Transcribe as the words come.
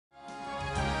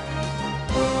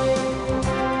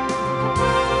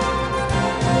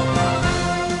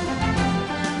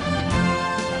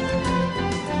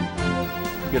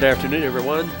Good afternoon,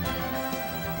 everyone.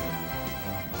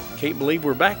 Can't believe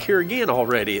we're back here again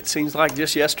already. It seems like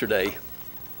just yesterday.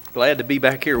 Glad to be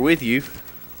back here with you.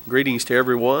 Greetings to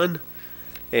everyone.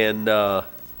 And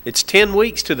it's 10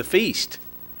 weeks to the feast.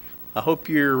 I hope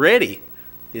you're ready.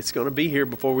 It's going to be here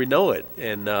before we know it.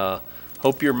 And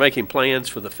hope you're making plans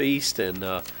for the feast. And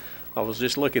I was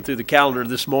just looking through the calendar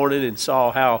this morning and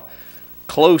saw how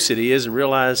close it is and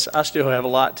realized I still have a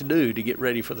lot to do to get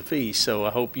ready for the feast. So I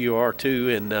hope you are too.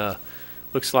 And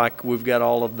looks like we've got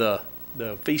all of the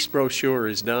feast brochure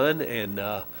is done, and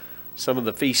some of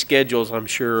the feast schedules I'm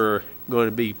sure are going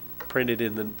to be printed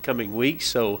in the coming weeks.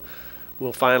 So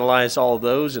we'll finalize all of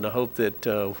those, and I hope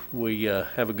that we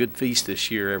have a good feast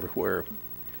this year everywhere.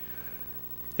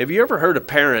 Have you ever heard a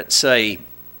parent say,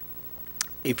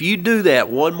 "If you do that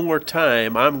one more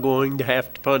time, I'm going to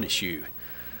have to punish you"?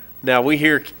 Now, we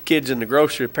hear parents in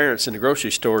the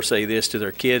grocery store say this to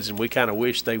their kids, and we kind of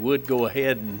wish they would go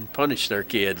ahead and punish their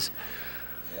kids.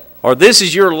 Or, "This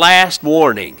is your last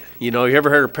warning." You ever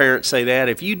heard a parent say that?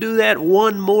 If you do that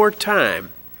one more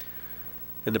time.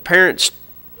 And the parents,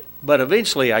 but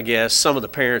eventually, I guess, some of the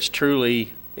parents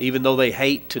truly, even though they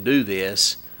hate to do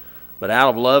this, but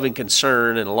out of love and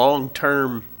concern and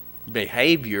long-term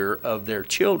behavior of their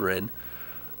children,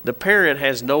 the parent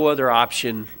has no other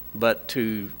option but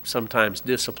to sometimes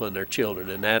discipline their children.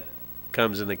 And that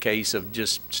comes in the case of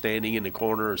just standing in the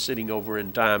corner or sitting over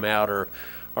in timeout,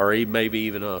 or maybe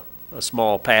even a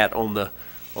small pat on the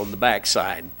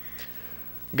backside.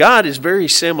 God is very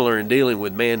similar in dealing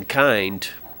with mankind.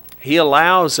 He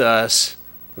allows us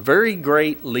very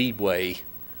great leeway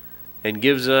and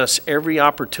gives us every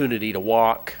opportunity to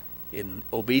walk in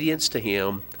obedience to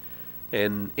Him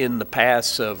and in the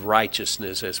paths of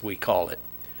righteousness, as we call it.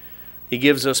 He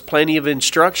gives us plenty of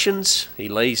instructions. He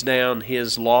lays down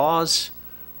His laws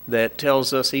that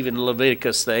tells us, even in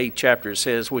Leviticus, the 8th chapter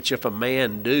says, "Which if a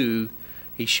man do,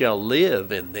 he shall live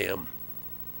in them."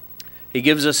 He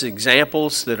gives us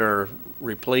examples that are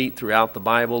replete throughout the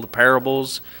Bible, the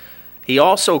parables. He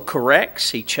also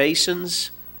corrects, He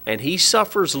chastens, and He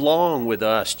suffers long with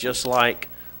us, just like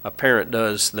a parent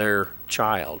does their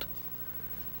child.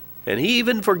 And He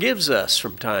even forgives us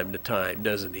from time to time,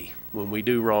 doesn't He, when we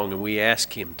do wrong and we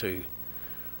ask Him to.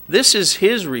 This is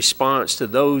His response to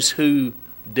those who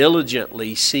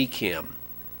diligently seek Him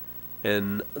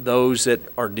and those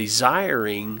that are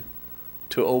desiring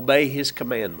to obey His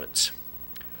commandments.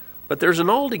 But there's an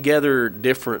altogether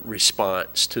different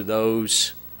response to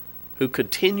those who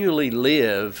continually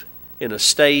live in a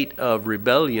state of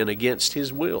rebellion against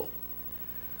His will.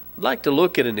 I'd like to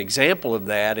look at an example of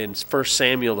that in 1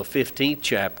 Samuel, the 15th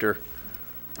chapter,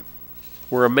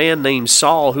 where a man named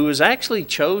Saul, who was actually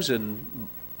chosen,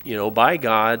 by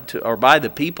God, or by the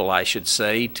people, I should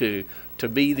say, to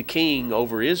be the king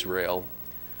over Israel.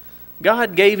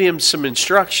 God gave him some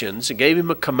instructions and gave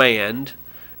him a command.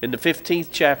 In the 15th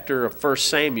chapter of 1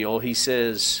 Samuel, he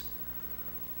says,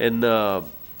 and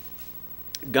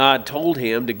God told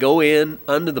him to go in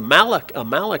unto the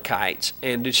Amalekites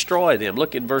and destroy them.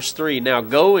 Look in verse 3. "Now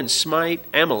go and smite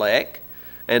Amalek,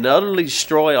 and utterly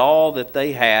destroy all that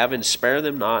they have, and spare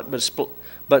them not,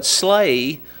 but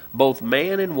slay both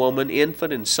man and woman,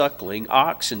 infant and suckling,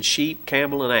 ox and sheep,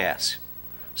 camel and ass."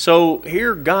 So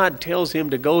here God tells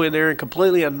him to go in there and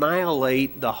completely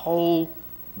annihilate the whole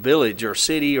village or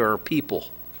city or people.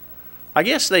 I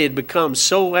guess they had become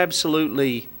so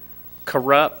absolutely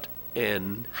corrupt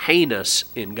and heinous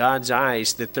in God's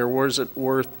eyes that there wasn't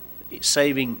worth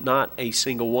saving not a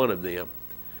single one of them.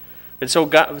 And so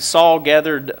Saul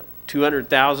gathered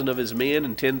 200,000 of his men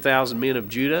and 10,000 men of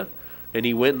Judah, and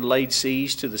he went and laid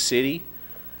siege to the city.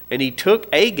 And he took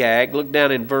Agag, look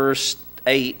down in verse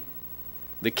 8,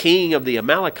 the king of the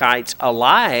Amalekites,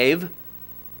 alive,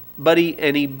 but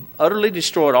he utterly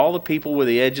destroyed all the people with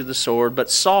the edge of the sword. But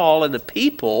Saul and the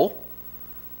people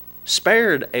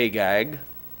spared Agag,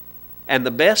 and the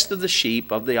best of the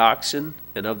sheep, of the oxen,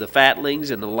 and of the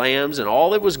fatlings, and the lambs, and all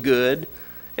that was good,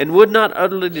 and would not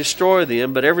utterly destroy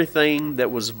them, but everything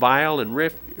that was vile and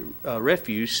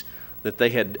refuse that they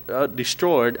had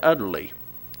destroyed utterly.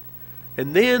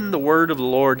 And then the word of the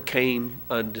Lord came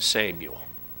unto Samuel.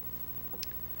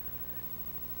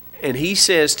 And he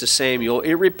says to Samuel,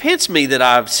 "It repents me that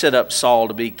I've set up Saul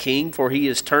to be king, for he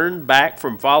has turned back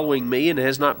from following me and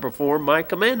has not performed my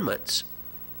commandments."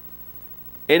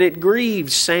 And it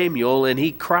grieved Samuel, and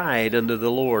he cried unto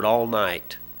the Lord all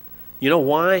night. You know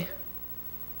why?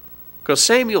 Because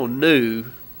Samuel knew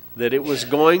that it was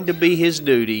going to be his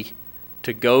duty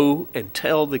to go and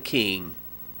tell the king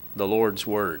the Lord's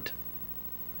word.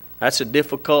 That's a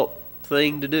difficult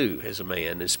thing to do as a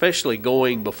man, especially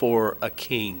going before a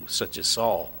king such as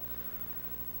Saul.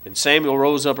 And Samuel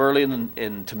rose up early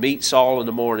and to meet Saul in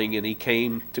the morning, and he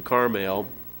came to Carmel.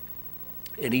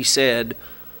 And he said,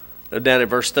 down at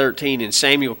verse 13, and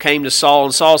Samuel came to Saul,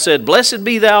 and Saul said, Blessed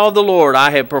be thou of the Lord,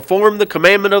 I have performed the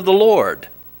commandment of the Lord.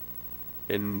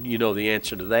 And you know the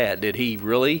answer to that. Did he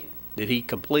really? Did he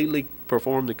completely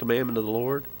perform the commandment of the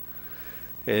Lord?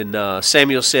 And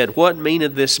Samuel said, What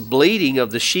meaneth this bleating of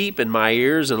the sheep in my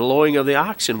ears and the lowing of the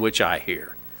oxen which I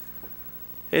hear?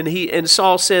 And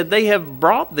Saul said, They have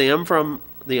brought them from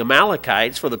the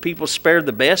Amalekites, for the people spared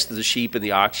the best of the sheep and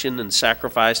the oxen and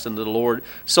sacrificed unto the Lord,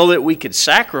 so that we could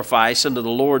sacrifice unto the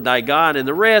Lord thy God, and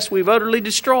the rest we've utterly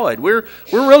destroyed. We're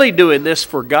really doing this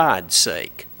for God's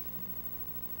sake.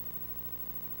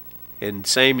 And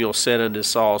Samuel said unto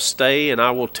Saul, Stay, and I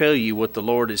will tell you what the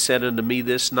Lord has said unto me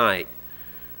this night.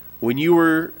 When you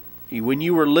were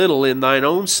little in thine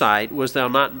own sight, was thou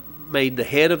not made the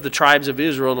head of the tribes of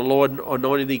Israel, and the Lord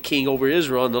anointed thee king over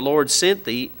Israel, and the Lord sent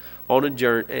thee on a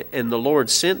journey,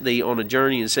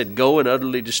 and said, Go and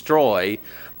utterly destroy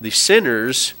the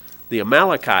sinners, the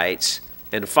Amalekites,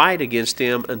 and fight against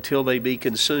them until they be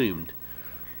consumed.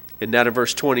 And now in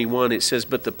verse 21 it says,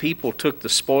 But the people took the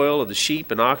spoil of the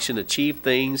sheep and oxen, the chief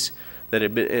things that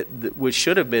had been, which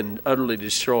should have been utterly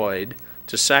destroyed,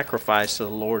 to sacrifice to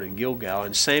the Lord in Gilgal.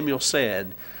 And Samuel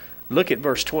said, look at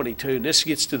verse 22, and this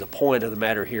gets to the point of the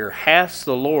matter here. Hath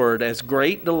the Lord as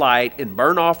great delight in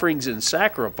burnt offerings and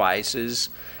sacrifices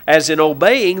as in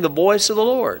obeying the voice of the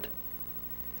Lord?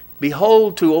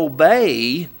 Behold, to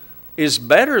obey is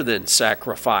better than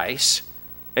sacrifice,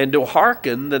 and to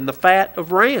hearken than the fat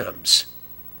of rams.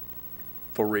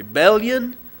 For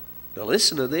rebellion, now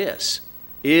listen to this,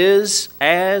 is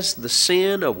as the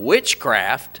sin of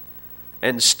witchcraft,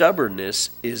 and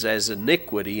stubbornness is as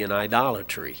iniquity and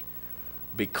idolatry.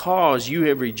 Because you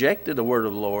have rejected the word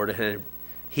of the Lord, and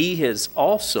he has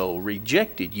also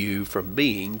rejected you from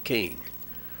being king.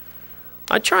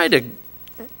 I try to,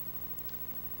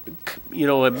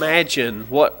 imagine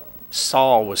what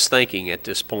Saul was thinking at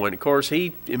this point. Of course,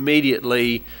 he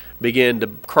immediately began to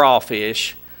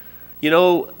crawfish,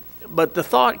 but the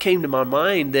thought came to my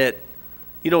mind that,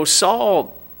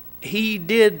 Saul, he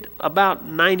did about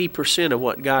 90% of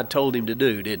what God told him to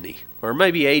do, didn't he? Or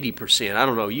maybe 80%. I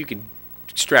don't know. You can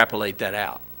extrapolate that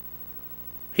out.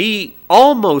 He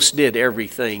almost did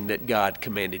everything that God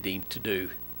commanded him to do.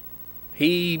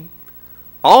 He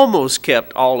almost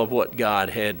kept all of what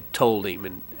God had told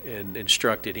him and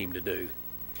instructed him to do.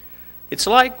 It's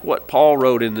like what Paul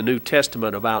wrote in the New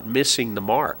Testament about missing the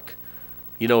mark.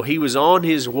 He was on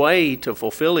his way to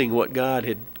fulfilling what God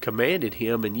had commanded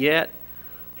him, and yet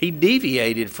he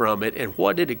deviated from it, and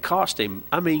what did it cost him?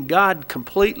 I mean, God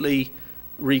completely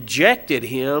rejected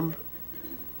him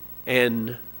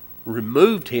and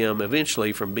removed him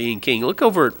eventually from being king. Look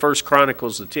over at 1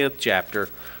 Chronicles, the 10th chapter.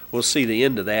 We'll see the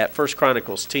end of that. 1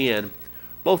 Chronicles 10.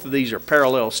 Both of these are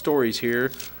parallel stories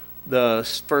here. The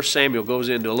 1 Samuel goes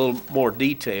into a little more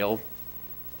detail.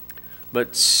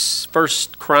 But 1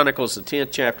 Chronicles, the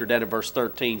 10th chapter, down in verse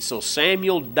 13. So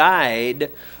Samuel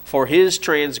died for his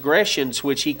transgressions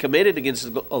which he committed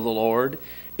against the Lord,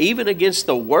 even against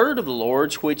the word of the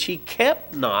Lord which he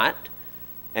kept not,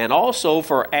 and also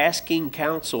for asking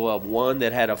counsel of one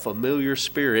that had a familiar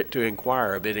spirit to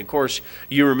inquire of it. And of course,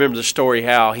 you remember the story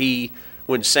how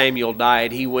when Samuel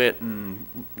died, he went and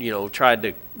tried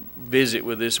to visit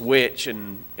with this witch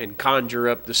and conjure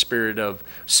up the spirit of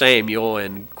Samuel,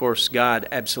 and of course God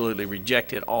absolutely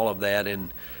rejected all of that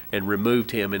and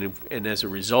removed him, and as a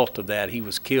result of that he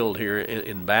was killed here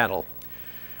in battle.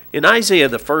 In Isaiah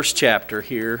the 1st chapter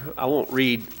here, I won't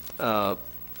read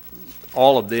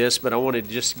all of this, but I wanted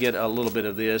to just get a little bit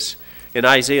of this. In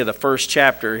Isaiah the 1st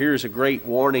chapter, here's a great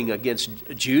warning against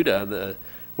Judah,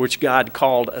 which God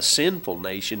called a sinful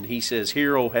nation. He says,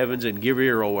 Hear, O heavens, and give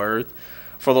ear, O earth,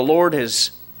 for the Lord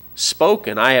has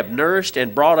spoken. I have nursed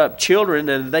and brought up children,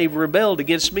 and they've rebelled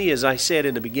against me. As I said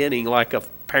in the beginning, like a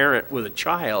parent with a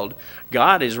child,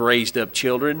 God has raised up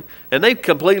children, and they've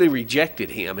completely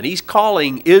rejected him. And he's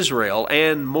calling Israel,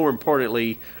 and more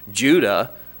importantly,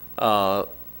 Judah,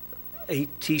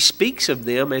 he speaks of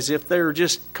them as if they're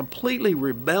just completely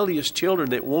rebellious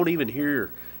children that won't even hear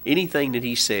anything that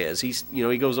he says.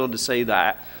 He goes on to say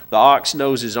that the ox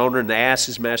knows his owner and the ass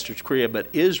his master's crib, but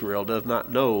Israel does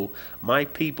not know. My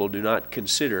people do not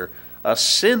consider. A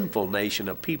sinful nation,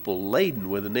 a people laden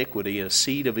with iniquity, a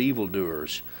seed of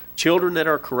evildoers. Children that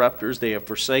are corrupters, they have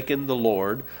forsaken the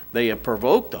Lord. They have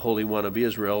provoked the Holy One of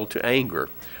Israel to anger.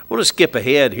 I want to skip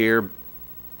ahead here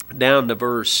down to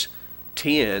verse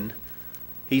 10.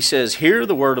 He says, hear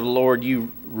the word of the Lord,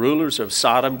 you rulers of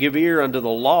Sodom. Give ear unto the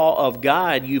law of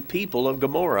God, you people of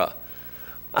Gomorrah.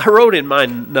 I wrote in my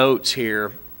notes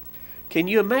here, can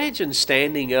you imagine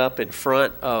standing up in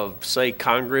front of, say,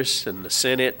 Congress and the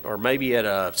Senate, or maybe at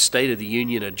a State of the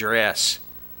Union address,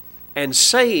 and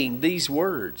saying these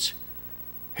words?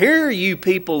 Hear you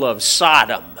people of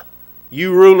Sodom,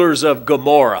 you rulers of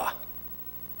Gomorrah.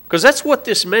 Because that's what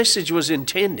this message was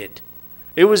intended.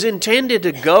 It was intended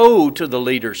to go to the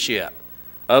leadership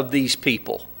of these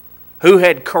people who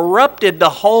had corrupted the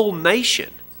whole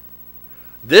nation.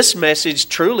 This message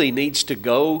truly needs to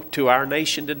go to our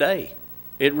nation today.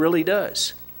 It really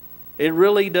does. It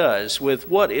really does, with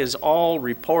what is all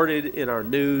reported in our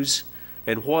news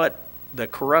and what the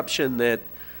corruption that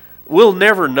we'll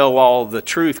never know all the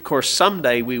truth. Of course,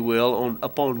 someday we will,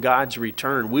 upon God's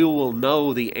return, we will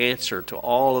know the answer to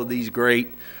all of these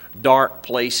great dark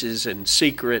places and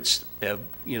secrets of,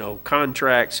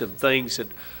 contracts of things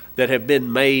that have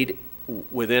been made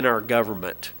within our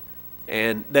government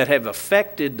and that have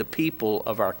affected the people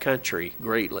of our country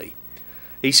greatly.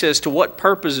 He says, to what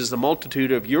purpose is the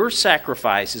multitude of your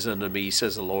sacrifices unto me,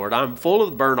 says the Lord? I'm full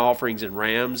of burnt offerings and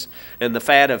rams and the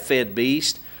fat of fed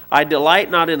beasts. I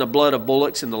delight not in the blood of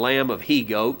bullocks and the lamb of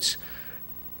he-goats.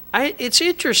 It's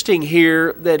interesting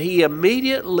here that he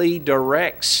immediately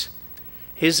directs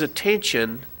his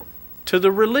attention to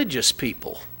the religious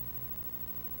people.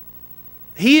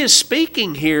 He is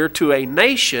speaking here to a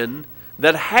nation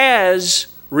that has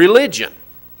religion.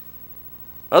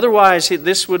 Otherwise,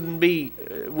 this it'd be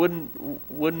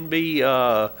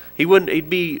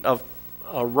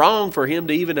wrong for him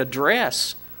to even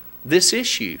address this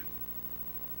issue.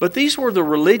 But these were the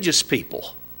religious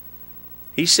people.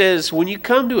 He says, when you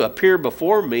come to appear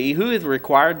before me, who hath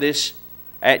required this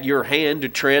at your hand to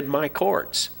tread my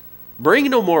courts? Bring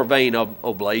no more vain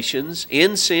oblations.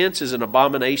 Incense is an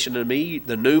abomination to me.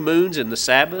 The new moons and the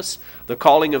Sabbaths, the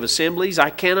calling of assemblies,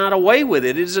 I cannot away with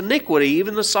it. It is iniquity,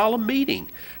 even the solemn meeting.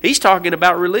 He's talking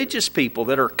about religious people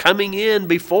that are coming in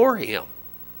before him.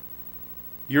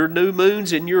 Your new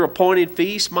moons and your appointed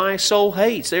feasts my soul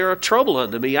hates. They are a trouble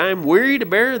unto me. I am weary to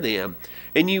bear them.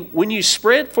 And when you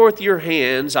spread forth your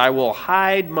hands, I will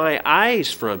hide my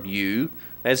eyes from you,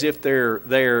 as if they're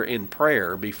there in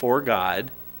prayer before God.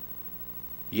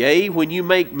 Yea, when you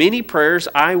make many prayers,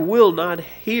 I will not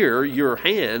hear. Your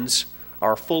hands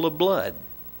are full of blood.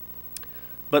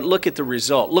 But look at the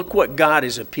result. Look what God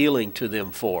is appealing to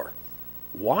them for.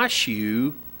 Wash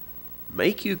you,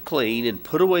 make you clean, and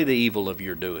put away the evil of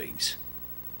your doings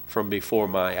from before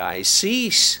my eyes.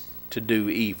 Cease to do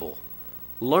evil.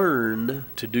 Learn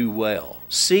to do well.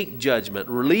 Seek judgment.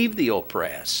 Relieve the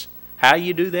oppressed. How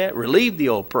you do that? Relieve the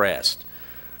oppressed.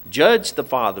 Judge the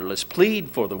fatherless.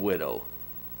 Plead for the widow.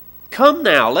 Come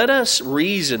now, let us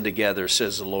reason together,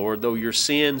 says the Lord. Though your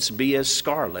sins be as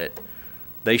scarlet,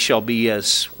 they shall be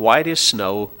as white as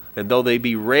snow. And though they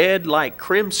be red like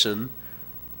crimson,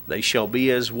 they shall be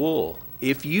as wool.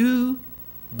 If you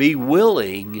be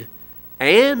willing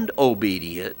and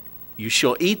obedient, you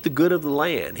shall eat the good of the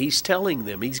land. He's telling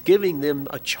them, he's giving them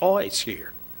a choice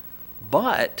here.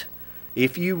 But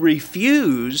if you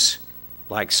refuse,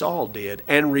 like Saul did,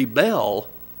 and rebel,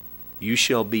 you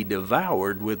shall be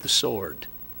devoured with the sword.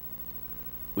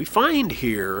 We find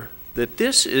here that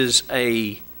this is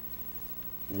a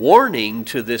warning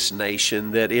to this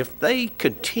nation that if they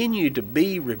continue to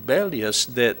be rebellious,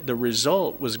 that the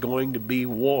result was going to be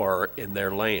war in their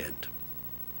land.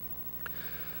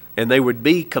 And they would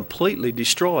be completely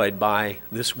destroyed by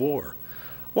this war.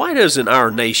 Why doesn't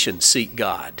our nation seek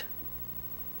God?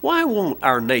 Why won't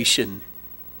our nation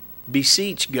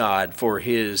beseech God for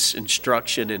his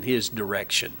instruction and his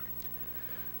direction?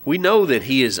 We know that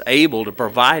he is able to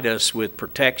provide us with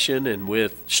protection and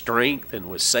with strength and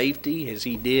with safety, as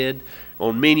he did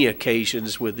on many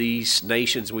occasions with these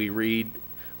nations we read,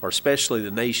 or especially the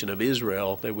nation of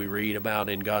Israel that we read about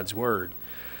in God's Word.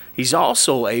 He's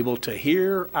also able to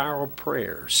hear our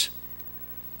prayers,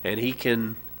 and he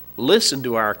can listen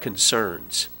to our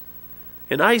concerns.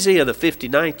 In Isaiah the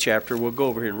 59th chapter, we'll go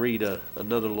over here and read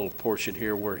another little portion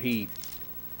here where he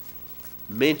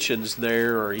mentions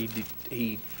there, or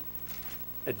he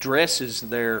addresses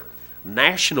their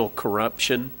national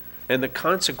corruption and the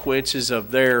consequences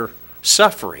of their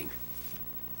suffering.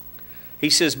 He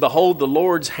says, behold, the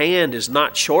Lord's hand is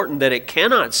not shortened that it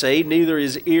cannot save, neither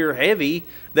is ear heavy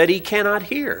that he cannot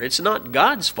hear. It's not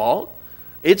God's fault.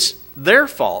 It's their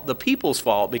fault, the people's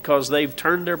fault, because they've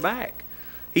turned their back.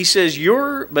 He says,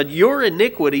 but your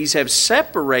iniquities have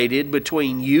separated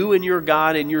between you and your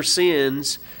God, and your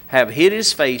sins have hid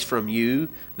his face from you,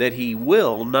 that he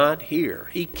will not hear.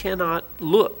 He cannot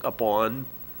look upon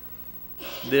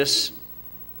this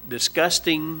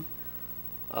disgusting,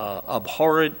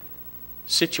 abhorrent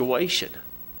situation,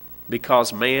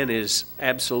 because man is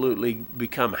absolutely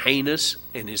become heinous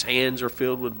and his hands are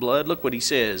filled with blood. Look what he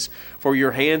says. For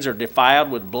your hands are defiled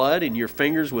with blood and your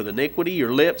fingers with iniquity.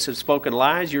 Your lips have spoken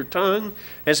lies. Your tongue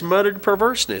has muttered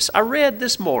perverseness. I read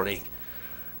this morning.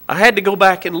 I had to go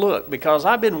back and look because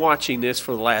I've been watching this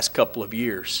for the last couple of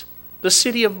years. The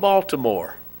city of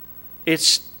Baltimore.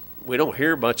 We don't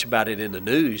hear much about it in the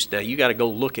news. Now you got to go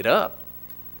look it up.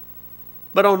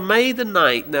 But on May the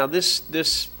 9th, now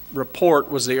this report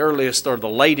was the earliest or the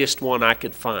latest one I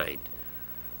could find.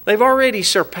 They've already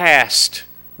surpassed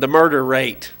the murder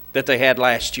rate that they had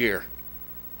last year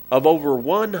of over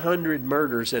 100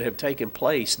 murders that have taken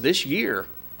place this year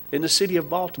in the city of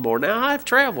Baltimore. Now, I've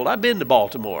traveled. I've been to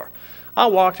Baltimore. I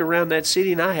walked around that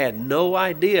city and I had no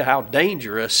idea how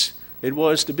dangerous it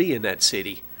was to be in that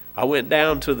city. I went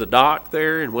down to the dock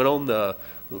there and went on the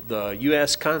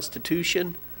U.S.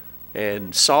 Constitution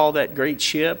and saw that great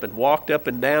ship and walked up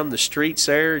and down the streets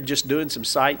there just doing some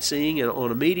sightseeing and on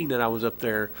a meeting that I was up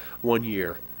there one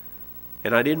year.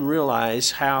 And I didn't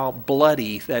realize how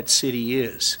bloody that city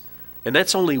is. And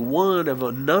that's only one of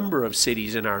a number of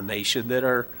cities in our nation that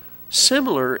are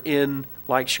similar in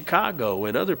like Chicago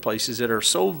and other places that are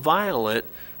so violent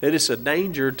that it's a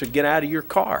danger to get out of your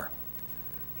car.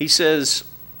 He says,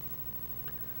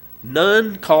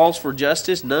 none calls for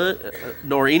justice, none,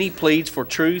 nor any pleads for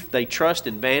truth. They trust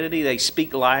in vanity. They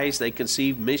speak lies. They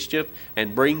conceive mischief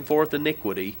and bring forth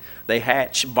iniquity. They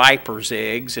hatch vipers'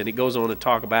 eggs. And he goes on to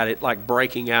talk about it like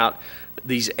breaking out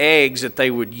these eggs that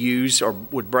they would use or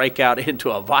would break out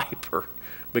into a viper,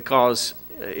 because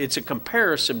it's a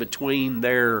comparison between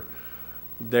their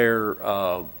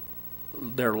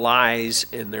lies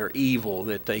and their evil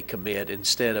that they commit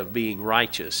instead of being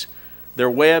righteous. Their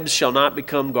webs shall not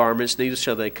become garments, neither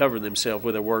shall they cover themselves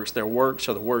with their works. Their works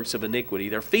are the works of iniquity.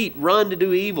 Their feet run to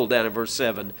do evil, down in verse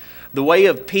 7. The way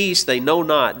of peace they know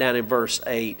not, down in verse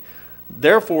 8.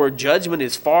 Therefore judgment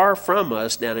is far from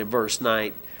us, down in verse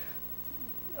 9.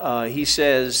 He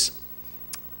says,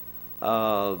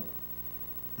 neither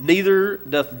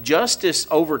doth justice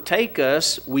overtake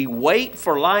us. We wait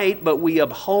for light, but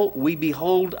we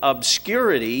behold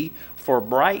obscurity for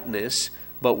brightness.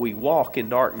 But we walk in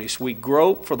darkness. We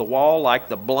grope for the wall like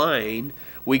the blind.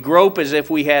 We grope as if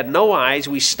we had no eyes.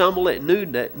 We stumble at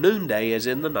noonday as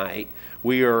in the night.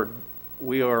 We are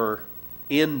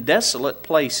in desolate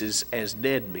places as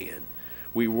dead men.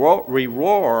 We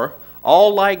roar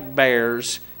all like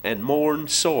bears and mourn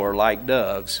sore like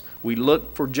doves. We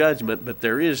look for judgment, but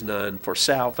there is none, for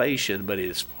salvation, but it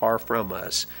is far from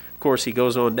us. Of course, he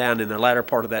goes on down in the latter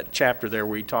part of that chapter there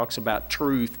where he talks about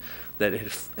truth that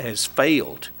has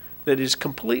failed, that is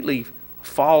completely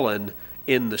fallen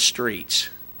in the streets.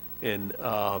 And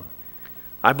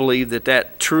I believe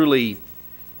that truly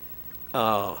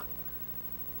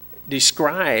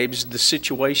describes the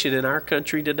situation in our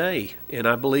country today. And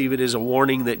I believe it is a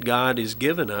warning that God has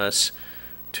given us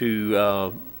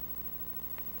to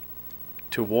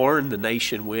warn the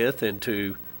nation with, and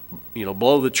to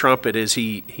blow the trumpet as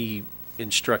he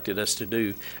instructed us to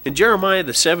do. In Jeremiah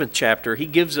the 7th chapter, he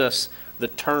gives us the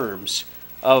terms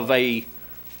of a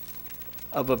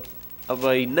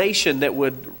nation that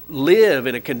would live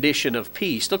in a condition of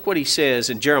peace. Look what he says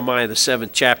in Jeremiah the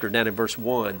 7th chapter, down in verse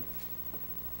 1.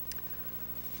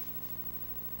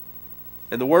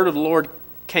 And the word of the Lord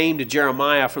came to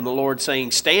Jeremiah from the Lord,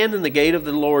 saying, stand in the gate of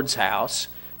the Lord's house,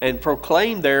 and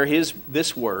proclaim there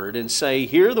this word, and say,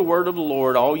 hear the word of the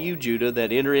Lord, all you Judah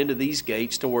that enter into these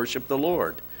gates to worship the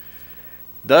Lord.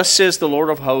 Thus says the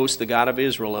Lord of hosts, the God of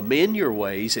Israel, amend your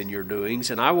ways and your doings,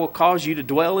 and I will cause you to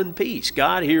dwell in peace.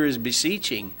 God here is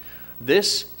beseeching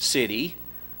this city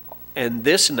and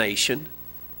this nation.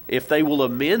 If they will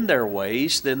amend their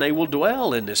ways, then they will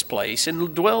dwell in this place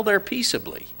and dwell there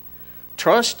peaceably.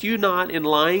 Trust you not in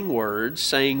lying words,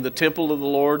 saying the temple of the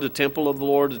Lord, the temple of the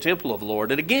Lord, the temple of the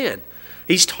Lord. And again,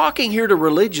 he's talking here to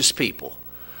religious people.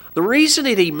 The reason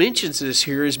that he mentions this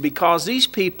here is because these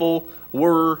people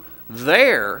were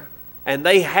there and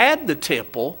they had the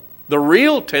temple, the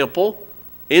real temple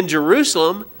in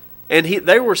Jerusalem, and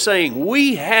they were saying,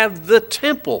 we have the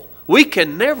temple. We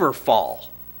can never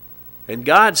fall. And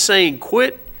God's saying,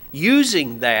 quit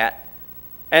using that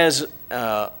as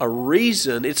a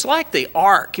reason. It's like the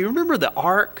ark. You remember the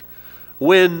ark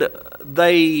when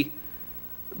they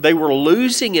were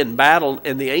losing in battle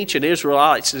and the ancient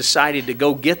Israelites decided to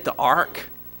go get the ark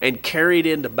and carry it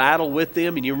into battle with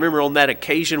them? And you remember on that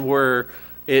occasion where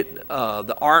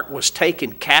the ark was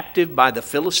taken captive by the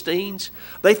Philistines.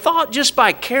 They thought just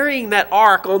by carrying that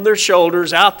ark on their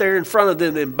shoulders out there in front of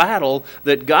them in battle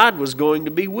that God was going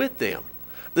to be with them.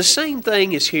 The same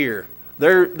thing is here.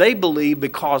 They believe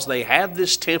because they have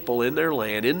this temple in their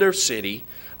land, in their city,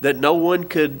 that no one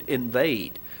could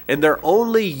invade. And they're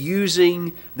only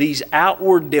using these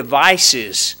outward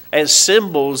devices as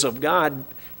symbols of God,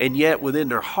 and yet within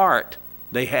their heart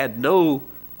they had no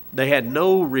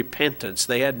repentance.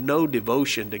 They had no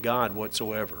devotion to God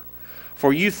whatsoever.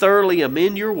 For you thoroughly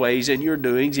amend your ways and your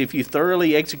doings if you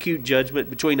thoroughly execute judgment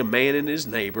between a man and his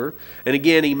neighbor. And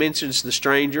again he mentions the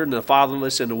stranger and the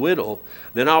fatherless and the widow.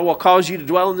 Then I will cause you to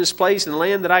dwell in this place in the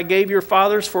land that I gave your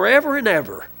fathers forever and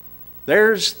ever.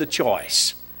 There's the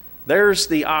choice. There's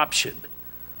the option.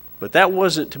 But that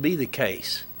wasn't to be the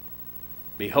case.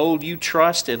 Behold, you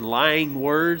trust in lying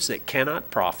words that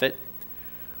cannot profit.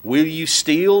 Will you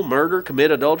steal, murder, commit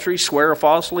adultery, swear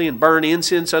falsely, and burn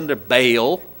incense unto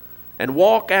Baal, and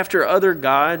walk after other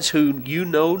gods whom you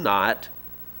know not?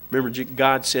 Remember,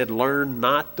 God said, learn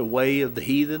not the way of the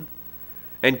heathen.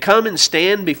 And come and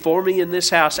stand before me in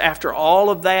this house. After all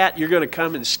of that, you're going to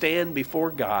come and stand before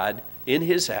God in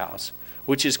his house,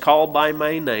 which is called by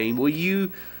my name.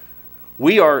 And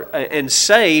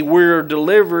say we're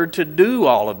delivered to do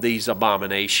all of these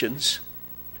abominations.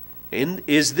 And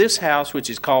is this house, which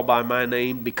is called by my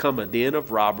name, become a den of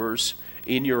robbers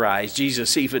in your eyes?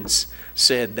 Jesus even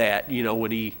said that,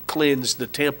 when he cleansed the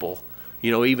temple,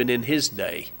 even in his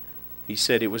day. He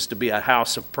said it was to be a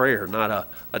house of prayer, not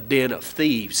a den of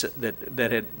thieves.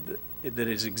 That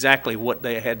is exactly what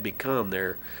they had become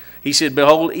there. He said,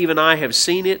 behold, even I have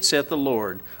seen it, saith the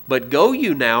Lord. But go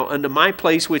you now unto my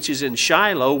place which is in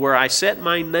Shiloh, where I set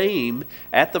my name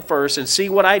at the first, and see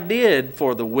what I did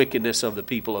for the wickedness of the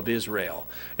people of Israel.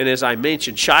 And as I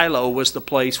mentioned, Shiloh was the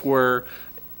place where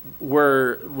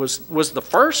was the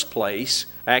first place,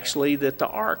 actually, that the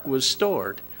ark was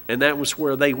stored. And that was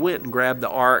where they went and grabbed the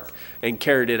ark and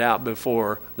carried it out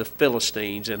before the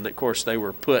Philistines. And, of course, they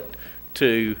were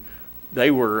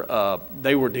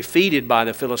defeated by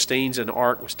the Philistines, and the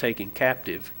ark was taken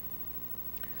captive.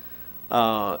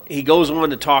 He goes on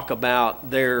to talk about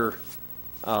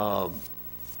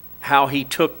how he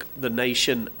took the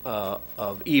nation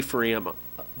of Ephraim,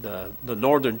 the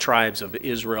northern tribes of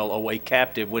Israel, away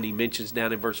captive, when he mentions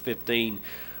down in verse 15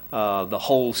 the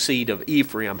whole seed of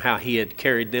Ephraim, how he had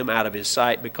carried them out of his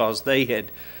sight because they had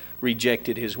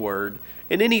rejected his word.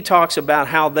 And then he talks about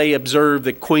how they observed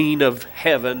the queen of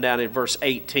heaven down in verse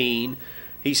 18.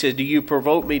 He said, do you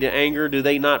provoke me to anger? Do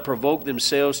they not provoke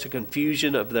themselves to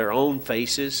confusion of their own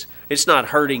faces? It's not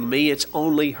hurting me, it's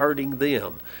only hurting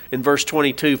them. In verse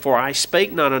 22, for I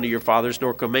spake not unto your fathers,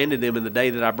 nor commanded them in the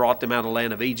day that I brought them out of the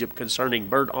land of Egypt concerning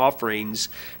burnt offerings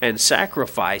and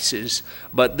sacrifices.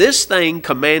 But this thing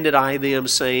commanded I them,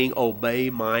 saying, obey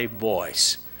my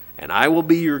voice. And I will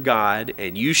be your God,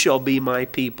 and you shall be my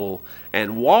people,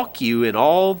 and walk you in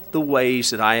all the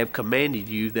ways that I have commanded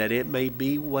you, that it may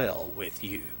be well with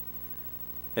you.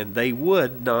 And they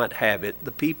would not have it.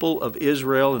 The people of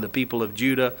Israel and the people of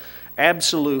Judah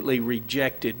absolutely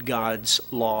rejected God's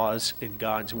laws and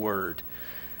God's word.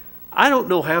 I don't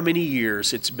know how many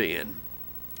years it's been.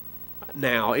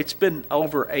 Now, it's been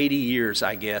over 80 years,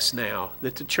 I guess, now,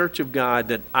 that the Church of God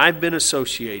that I've been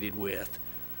associated with,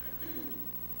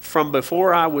 from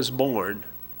before I was born,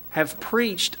 have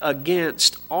preached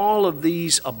against all of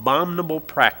these abominable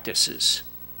practices,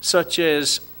 such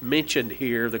as mentioned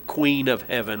here, the Queen of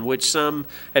Heaven, which some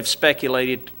have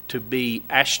speculated to be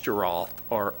Ashtaroth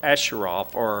or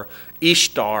Asheroth or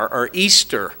Ishtar or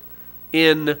Easter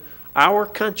in our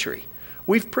country.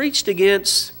 We've preached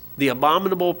against the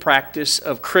abominable practice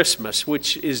of Christmas,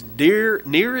 which is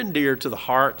near and dear to the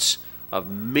hearts of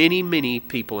many, many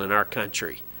people in our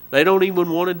country. They don't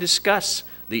even want to discuss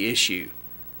the issue.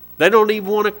 They don't even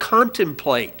want to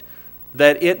contemplate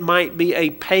that it might be a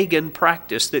pagan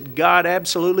practice that God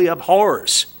absolutely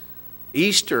abhors.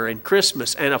 Easter and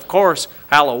Christmas and, of course,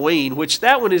 Halloween, which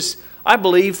that one is, I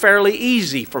believe, fairly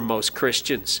easy for most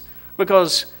Christians.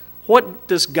 Because what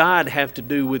does God have to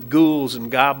do with ghouls and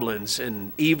goblins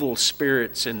and evil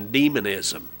spirits and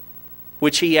demonism,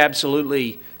 which he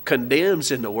absolutely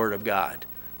condemns in the Word of God?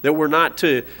 That we're not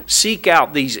to seek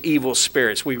out these evil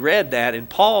spirits. We read that in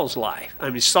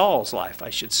Saul's life, I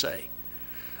should say.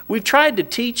 We've tried to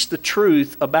teach the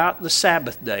truth about the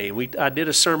Sabbath day. I did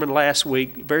a sermon last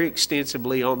week very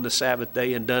extensively on the Sabbath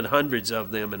day and done hundreds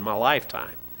of them in my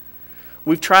lifetime.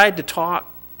 We've tried to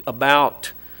talk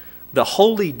about the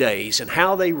holy days and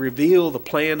how they reveal the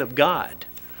plan of God.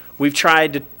 We've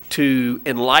tried to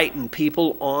enlighten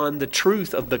people on the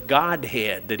truth of the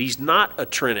Godhead, that He's not a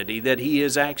Trinity, that He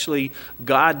is actually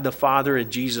God the Father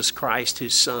and Jesus Christ,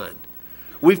 His Son.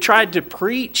 We've tried to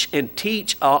preach and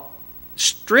teach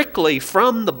strictly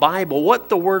from the Bible what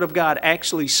the Word of God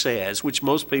actually says, which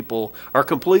most people are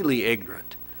completely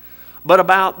ignorant. But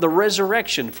about the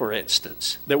resurrection, for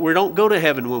instance, that we don't go to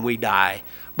heaven when we die,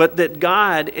 but that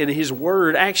God and His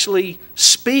Word actually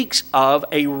speaks of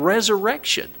a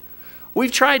resurrection.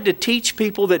 We've tried to teach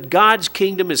people that God's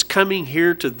kingdom is coming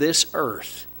here to this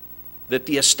earth, that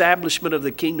the establishment of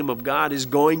the kingdom of God is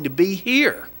going to be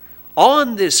here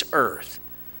on this earth.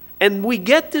 And we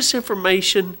get this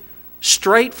information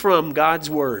straight from God's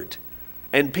Word.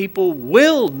 And people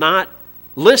will not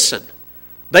listen.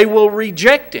 They will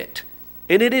reject it.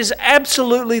 And it is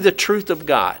absolutely the truth of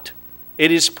God.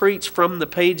 It is preached from the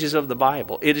pages of the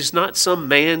Bible. It is not some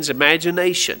man's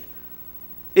imagination.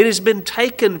 It has been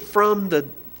taken from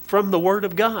the Word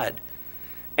of God.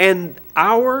 And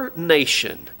our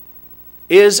nation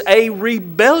is a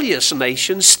rebellious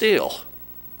nation still,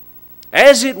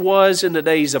 as it was in the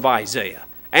days of Isaiah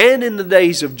and in the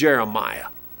days of Jeremiah.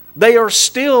 They are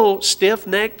still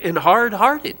stiff-necked and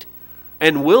hard-hearted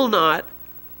and will not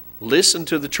listen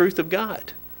to the truth of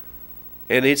God.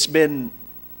 And it's been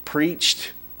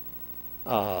preached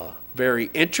very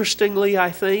interestingly,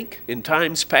 I think, in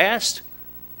times past.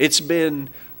 It's been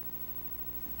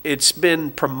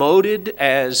promoted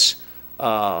as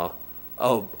a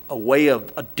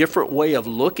different way of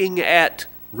looking at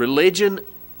religion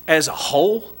as a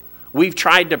whole. We've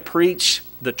tried to preach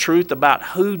the truth about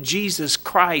who Jesus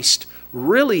Christ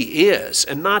really is,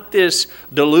 and not this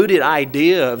diluted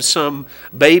idea of some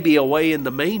baby away in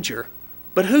the manger,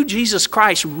 but who Jesus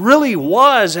Christ really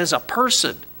was as a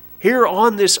person here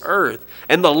on this earth,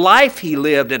 and the life He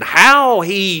lived, and how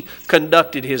He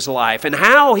conducted His life, and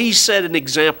how He set an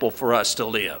example for us to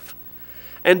live.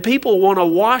 And people want to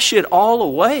wash it all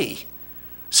away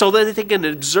so that they can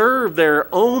observe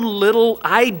their own little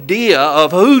idea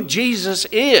of who Jesus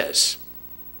is.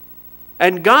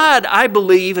 And God, I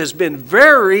believe, has been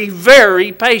very,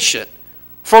 very patient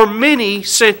for many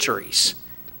centuries.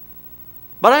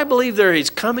 But I believe there is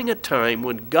coming a time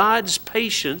when God's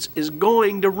patience is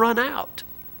going to run out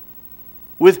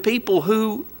with people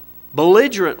who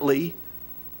belligerently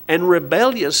and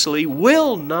rebelliously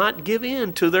will not give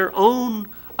in to their own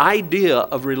idea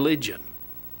of religion.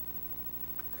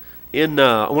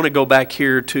 I want to go back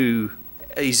here to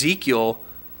Ezekiel,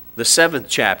 the 7th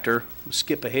chapter.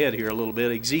 Skip ahead here a little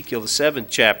bit. Ezekiel, the 7th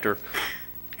chapter.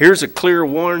 Here's a clear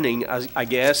warning, I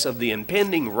guess, of the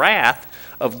impending wrath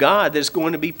of God that's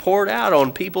going to be poured out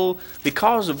on people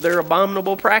because of their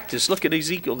abominable practice. Look at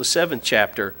Ezekiel, the 7th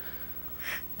chapter.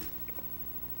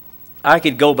 I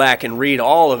could go back and read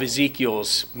all of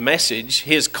Ezekiel's message,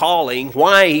 his calling,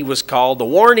 why he was called, the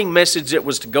warning message that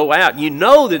was to go out. You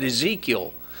know that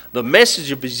Ezekiel, the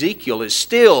message of Ezekiel, is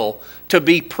still to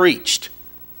be preached.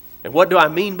 And what do I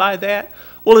mean by that?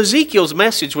 Well, Ezekiel's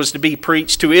message was to be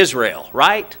preached to Israel,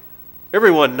 right?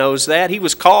 Everyone knows that. He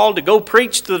was called to go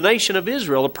preach to the nation of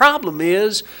Israel. The problem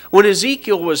is, when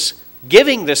Ezekiel was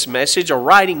giving this message or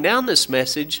writing down this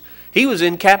message, he was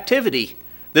in captivity.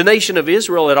 The nation of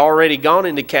Israel had already gone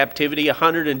into captivity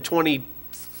 3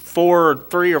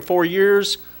 or 4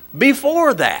 years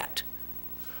before that.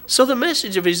 So the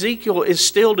message of Ezekiel is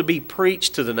still to be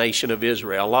preached to the nation of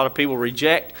Israel. A lot of people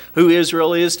reject who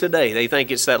Israel is today. They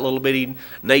think it's that little bitty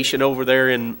nation over there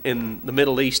in the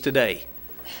Middle East today.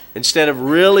 Instead of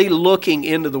really looking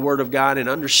into the Word of God and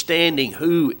understanding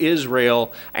who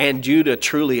Israel and Judah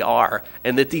truly are,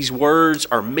 and that these words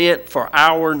are meant for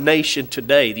our nation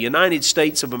today, the United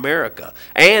States of America,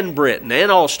 and Britain,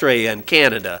 and Australia, and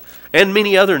Canada, and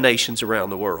many other nations around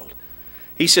the world.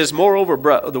 He says, moreover,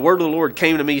 the word of the Lord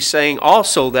came to me, saying,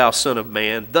 also, thou son of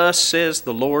man, thus says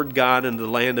the Lord God in the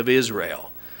land of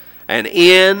Israel, the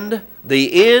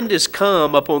end is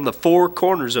come upon the four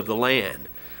corners of the land.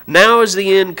 Now is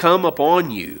the end come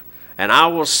upon you, and I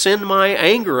will send my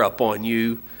anger upon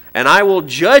you, and I will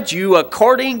judge you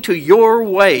according to your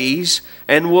ways,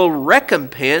 and will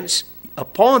recompense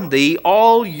upon thee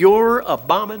all your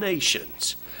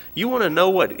abominations. You want to know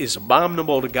what is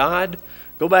abominable to God?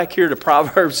 Go back here to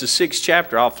Proverbs, the 6th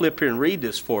chapter. I'll flip here and read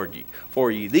this for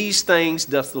you. These things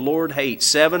doth the Lord hate.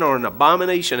 7 are an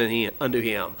abomination unto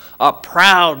him. A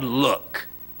proud look.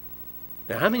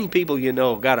 Now, how many people you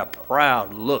know have got a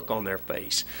proud look on their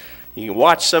face? You can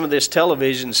watch some of this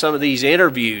television, some of these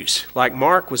interviews, like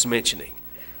Mark was mentioning.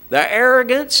 The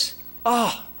arrogance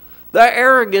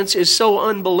is so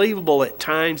unbelievable at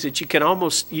times that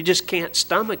you just can't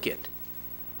stomach it.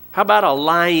 How about a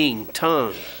lying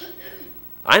tongue?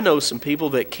 I know some people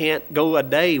that can't go a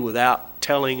day without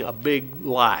telling a big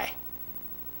lie.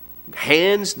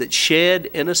 Hands that shed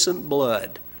innocent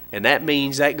blood. And that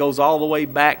means that goes all the way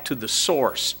back to the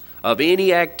source of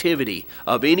any activity,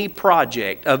 of any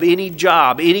project, of any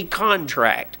job, any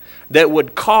contract that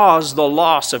would cause the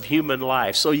loss of human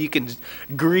life so you can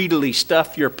greedily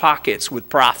stuff your pockets with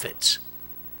profits.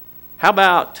 How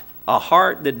about a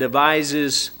heart that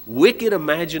devises wicked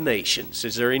imaginations?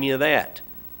 Is there any of that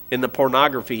in the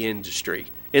pornography industry,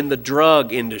 in the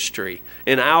drug industry,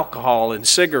 in alcohol and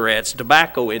cigarettes,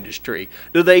 tobacco industry?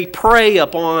 Do they prey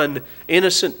upon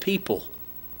innocent people?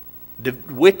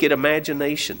 Wicked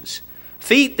imaginations.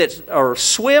 Feet that are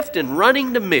swift and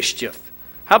running to mischief.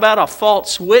 How about a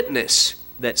false witness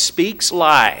that speaks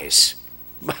lies?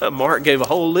 Mark gave a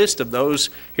whole list of those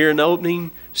here in the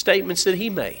opening statements that he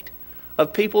made,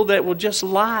 of people that will just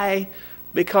lie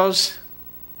because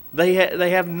they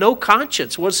have no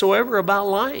conscience whatsoever about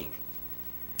lying.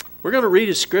 We're going to read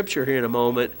a scripture here in a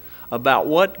moment about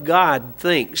what God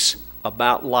thinks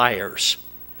about liars.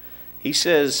 He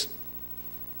says,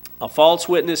 a false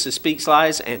witness that speaks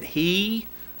lies, and he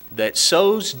that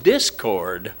sows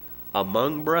discord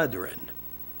among brethren.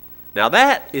 Now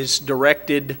that is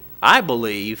directed, I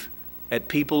believe, at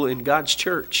people in God's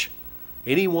church.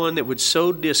 Anyone that would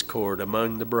sow discord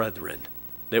among the brethren,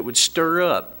 that would stir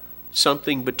up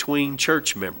something between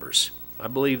church members. I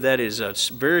believe that is a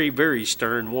very, very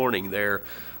stern warning there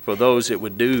for those that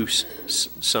would do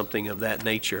something of that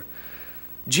nature.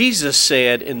 Jesus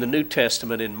said in the New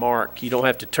Testament in Mark, you don't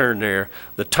have to turn there,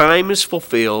 the time is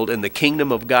fulfilled and the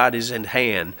kingdom of God is in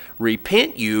hand.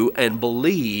 Repent you and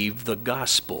believe the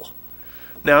gospel.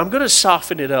 Now I'm going to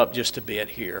soften it up just a bit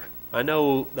here. I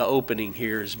know the opening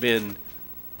here has been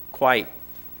quite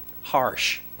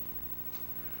harsh.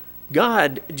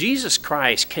 Jesus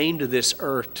Christ came to this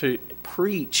earth to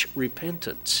preach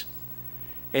repentance.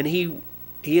 And he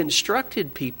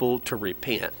instructed people to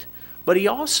repent. But he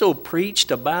also preached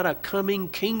about a coming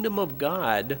kingdom of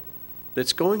God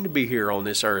that's going to be here on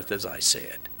this earth, as I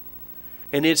said.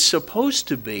 And it's supposed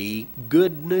to be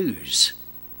good news.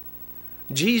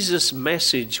 Jesus'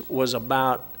 message was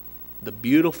about the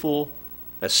beautiful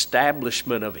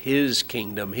establishment of his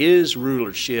kingdom, his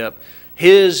rulership,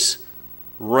 his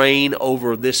reign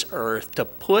over this earth, to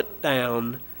put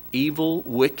down evil,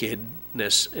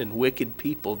 wickedness, and wicked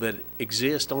people that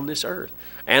exist on this earth.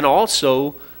 And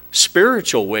also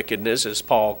spiritual wickedness, as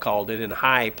Paul called it, in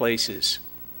high places.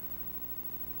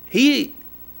 He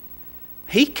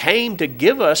came to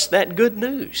give us that good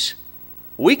news.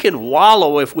 We can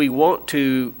wallow if we want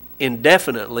to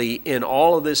indefinitely in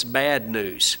all of this bad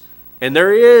news. And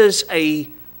there is a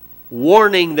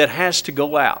warning that has to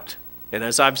go out. And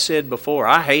as I've said before,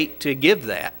 I hate to give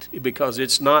that because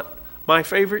it's not my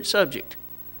favorite subject.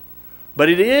 But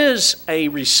it is a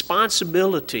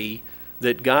responsibility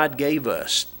that God gave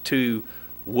us to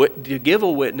give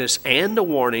a witness and a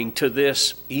warning to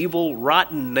this evil,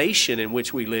 rotten nation in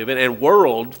which we live in, and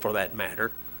world for that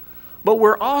matter. But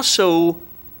we're also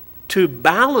to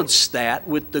balance that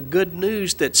with the good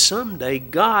news that someday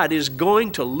God is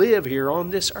going to live here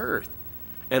on this earth.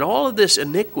 And all of this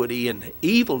iniquity and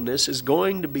evilness is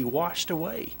going to be washed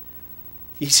away.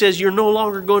 He says you're no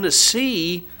longer going to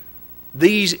see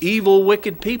these evil,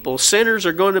 wicked people. Sinners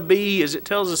are going to be, as it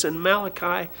tells us in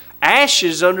Malachi,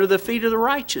 ashes under the feet of the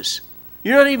righteous.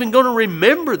 You're not even going to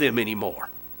remember them anymore.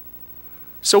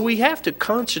 So we have to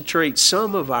concentrate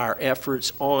some of our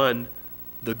efforts on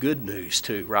the good news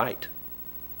too, right?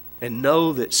 And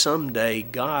know that someday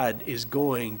God is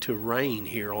going to reign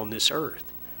here on this earth.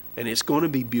 And it's going to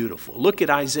be beautiful. Look at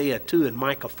Isaiah 2 and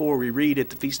Micah 4. We read at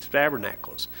the Feast of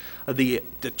Tabernacles. The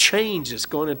change that's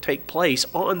going to take place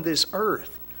on this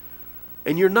earth.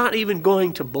 And you're not even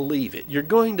going to believe it. You're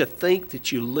going to think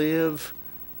that you live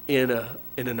in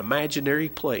an imaginary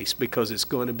place because it's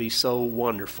going to be so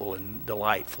wonderful and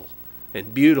delightful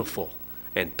and beautiful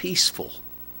and peaceful.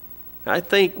 I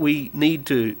think we need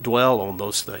to dwell on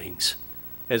those things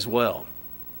as well.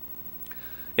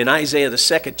 In Isaiah, the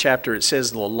 2nd chapter, it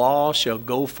says, the law shall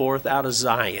go forth out of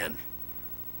Zion.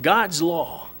 God's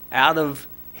law out of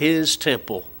his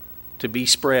temple to be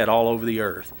spread all over the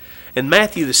earth. In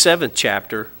Matthew, the 7th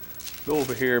chapter, go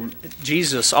over here,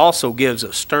 Jesus also gives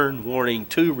a stern warning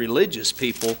to religious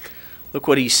people. Look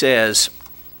what he says.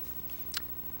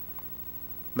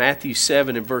 Matthew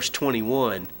 7 and verse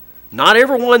 21. Not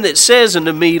everyone that says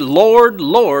unto me, Lord,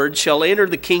 Lord, shall enter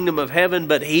the kingdom of heaven,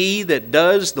 but he that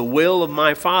does the will of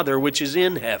my Father which is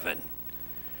in heaven.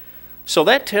 So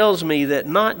that tells me that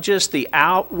not just the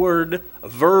outward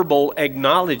verbal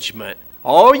acknowledgement.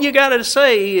 All you got to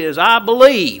say is, I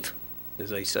believe,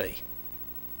 as they say.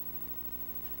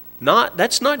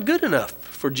 That's not good enough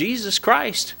for Jesus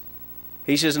Christ.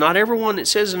 He says, not everyone that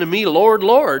says unto me, Lord,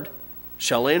 Lord,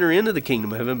 shall enter into the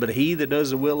kingdom of heaven, but he that does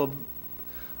the will of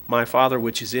my Father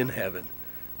which is in heaven.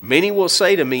 Many will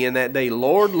say to me in that day,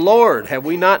 Lord, Lord, have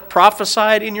we not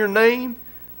prophesied in your name?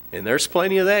 And there's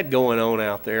plenty of that going on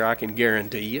out there, I can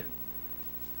guarantee you.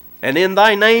 And in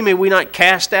thy name have we not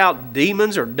cast out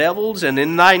demons or devils, and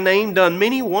in thy name done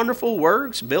many wonderful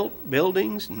works, built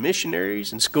buildings and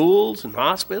missionaries and schools and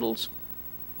hospitals?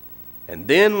 And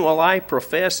then will I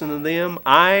profess unto them,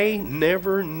 I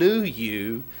never knew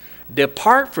you.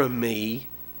 Depart from me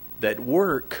that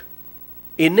work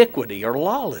iniquity or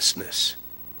lawlessness.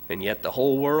 And yet the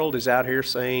whole world is out here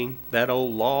saying that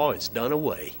old law is done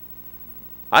away.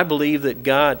 I believe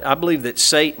that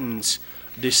Satan's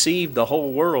deceived the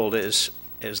whole world as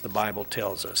the Bible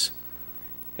tells us.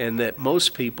 And that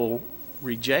most people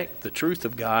reject the truth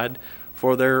of God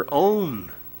for their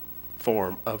own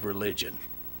form of religion.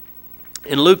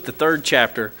 In Luke, the 3rd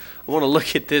chapter, I want to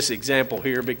look at this example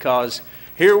here, because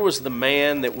here was the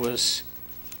man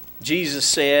Jesus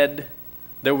said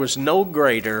there was no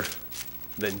greater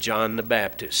than John the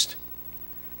Baptist.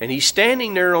 And he's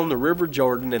standing there on the River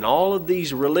Jordan, and all of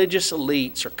these religious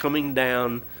elites are coming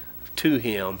down to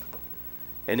him.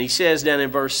 And he says down in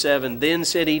verse 7, Then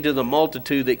said he to the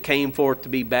multitude that came forth to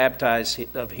be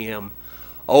baptized of him,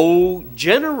 O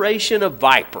generation of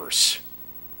vipers,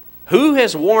 who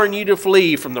has warned you to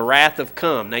flee from the wrath of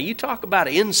come? Now you talk about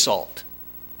insult.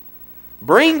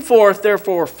 Bring forth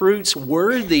therefore fruits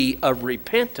worthy of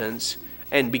repentance,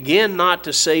 and begin not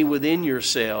to say within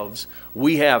yourselves,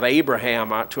 We have Abraham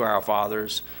to our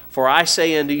fathers. For I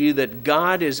say unto you that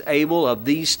God is able of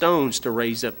these stones to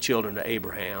raise up children to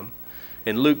Abraham.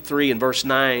 In Luke 3 and verse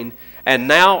 9, And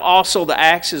now also the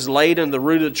axe is laid in the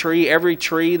root of the tree. Every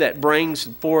tree that brings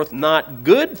forth not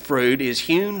good fruit is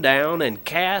hewn down and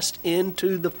cast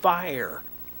into the fire.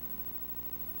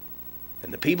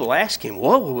 And the people asked him,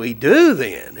 What will we do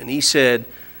then? And he said,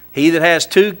 He that has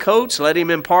 2 coats, let him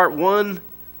impart one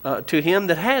to him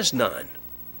that has none.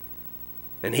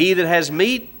 And he that has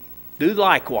meat, do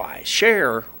likewise.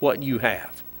 Share what you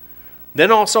have. Then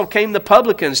also came the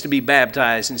publicans to be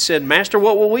baptized, and said, Master,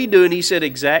 what will we do? And he said,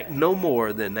 Exact no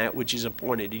more than that which is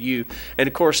appointed to you. And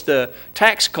of course the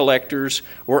tax collectors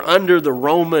were under the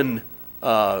Roman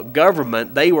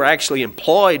government. They were actually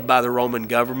employed by the Roman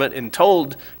government and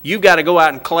told, You've got to go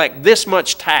out and collect this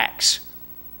much tax.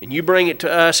 And you bring it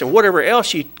to us, and whatever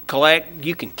else you collect,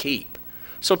 you can keep.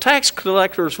 So tax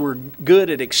collectors were good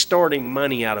at extorting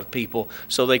money out of people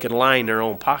so they could line their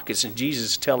own pockets. And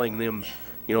Jesus is telling them,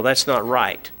 that's not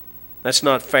right. That's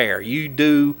not fair.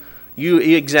 You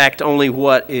exact only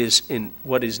what is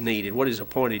needed, what is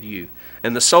appointed you.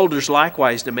 And the soldiers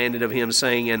likewise demanded of him,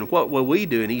 saying, And what will we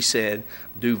do? And he said,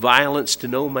 Do violence to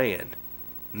no man,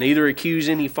 neither accuse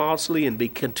any falsely, and be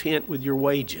content with your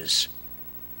wages.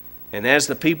 And as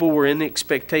the people were in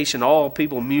expectation, all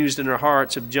people mused in their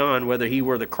hearts of John, whether he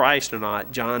were the Christ or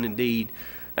not. John indeed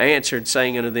answered,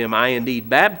 saying unto them, I indeed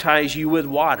baptize you with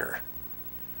water.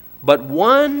 But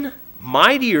one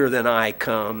mightier than I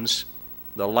comes,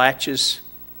 the latches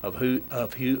of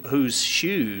whose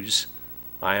shoes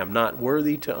I am not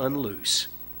worthy to unloose.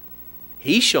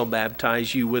 He shall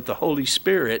baptize you with the Holy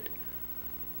Spirit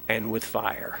and with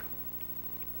fire.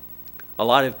 A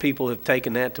lot of people have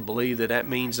taken that to believe that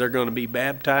means they're going to be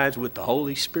baptized with the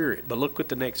Holy Spirit. But look at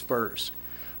the next verse.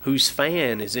 Whose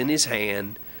fan is in his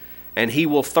hand, and he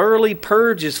will thoroughly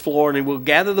purge his floor, and he will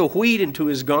gather the wheat into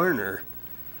his garner.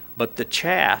 But the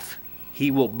chaff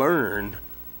he will burn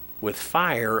with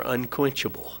fire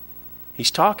unquenchable.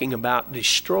 He's talking about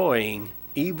destroying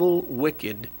evil,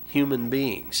 wicked human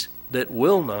beings that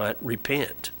will not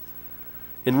repent.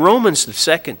 In Romans, the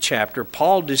 2nd chapter,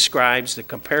 Paul describes the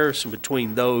comparison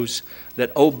between those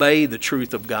that obey the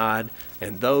truth of God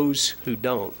and those who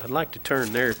don't. I'd like to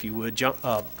turn there, if you would,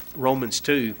 Romans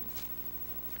 2.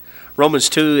 Romans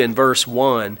 2 in verse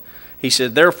 1, he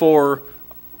said, Therefore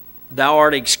thou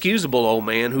art excusable, O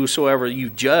man, whosoever you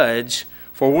judge,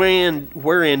 for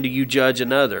wherein do you judge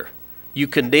another? You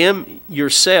condemn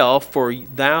yourself, for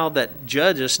thou that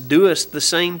judgest doest the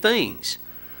same things.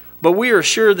 But we are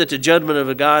sure that the judgment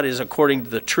of God is according to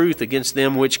the truth against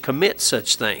them which commit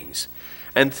such things.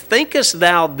 And thinkest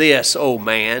thou this, O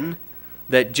man,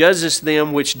 that judgest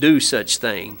them which do such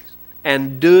things,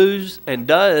 and does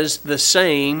the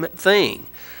same thing?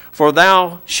 For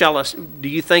thou shalt, do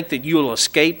you think that you will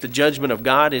escape the judgment of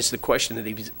God, is the question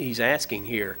that he's asking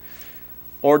here.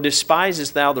 Or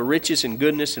despisest thou the riches and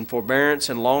goodness and forbearance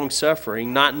and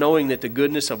long-suffering, not knowing that the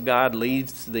goodness of God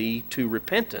leads thee to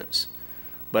repentance?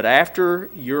 But after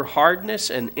your hardness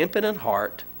and impotent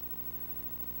heart,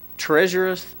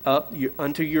 treasureth up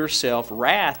unto yourself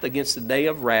wrath against the day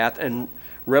of wrath and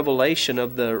revelation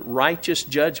of the righteous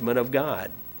judgment of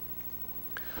God.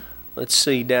 Let's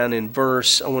see down in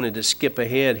verse, I wanted to skip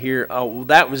ahead here. Oh,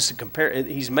 that was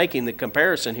he's making the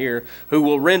comparison here. Who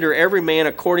will render every man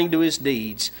according to his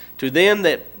deeds. To them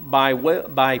that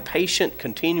by patient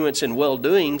continuance in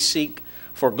well-doing seek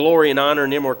for glory and honor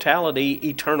and immortality,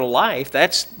 eternal life.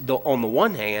 That's on the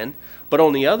one hand. But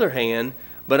on the other hand,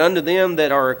 but unto them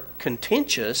that are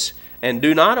contentious and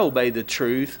do not obey the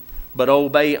truth, but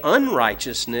obey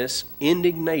unrighteousness,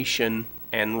 indignation,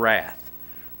 and wrath.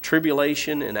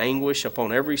 Tribulation and anguish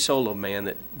upon every soul of man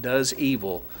that does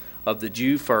evil, of the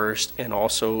Jew first and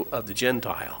also of the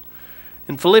Gentile.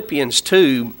 In Philippians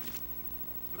 2,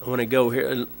 I want to go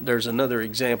here. There's another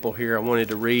example here I wanted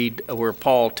to read where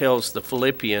Paul tells the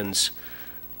Philippians,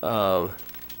 or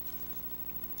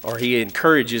he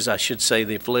encourages, I should say,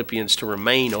 the Philippians to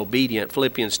remain obedient.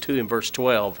 Philippians 2 and verse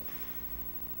 12.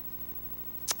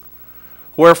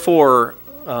 Wherefore,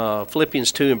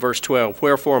 Philippians 2 and verse 12,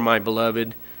 wherefore, my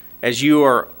beloved, as you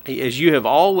have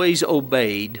always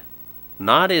obeyed,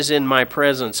 not as in my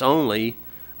presence only,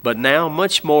 but now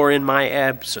much more in my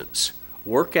absence,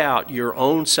 work out your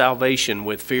own salvation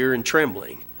with fear and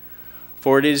trembling.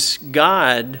 For it is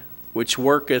God which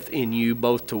worketh in you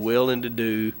both to will and to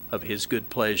do of his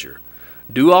good pleasure.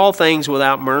 Do all things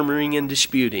without murmuring and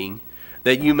disputing,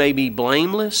 that you may be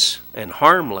blameless and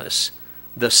harmless,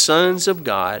 the sons of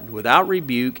God, without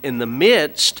rebuke, in the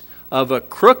midst of a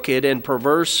crooked and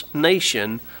perverse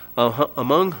nation,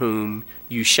 among whom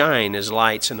you shine as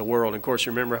lights in the world. And of course,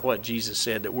 remember what Jesus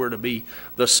said, that we're to be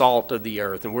the salt of the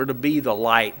earth, and we're to be the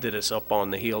light that is up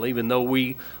on the hill, even though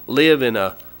we live in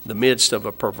the midst of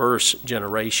a perverse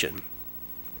generation.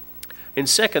 In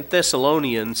 2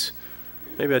 Thessalonians,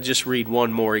 maybe I'll just read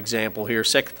one more example here.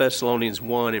 2 Thessalonians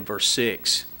 1 and verse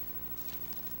 6.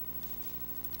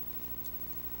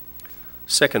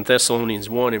 2 Thessalonians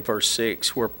 1 and verse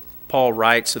 6, where Paul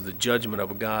writes of the judgment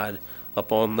of God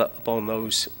upon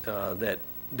those that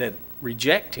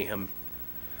reject him.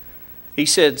 He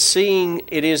said, seeing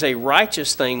it is a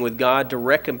righteous thing with God to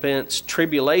recompense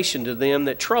tribulation to them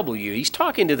that trouble you. He's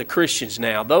talking to the Christians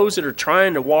now, those that are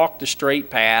trying to walk the straight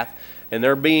path, and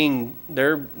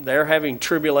they're having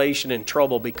tribulation and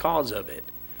trouble because of it.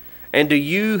 And to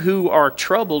you who are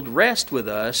troubled, rest with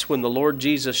us when the Lord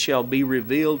Jesus shall be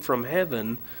revealed from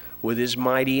heaven with his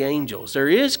mighty angels. There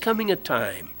is coming a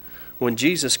time when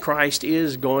Jesus Christ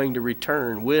is going to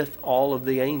return with all of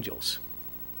the angels,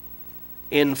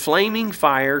 in flaming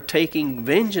fire, taking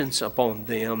vengeance upon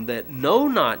them that know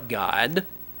not God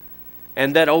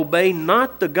and that obey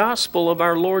not the gospel of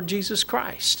our Lord Jesus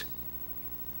Christ,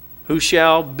 who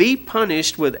shall be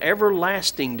punished with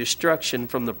everlasting destruction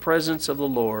from the presence of the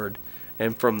Lord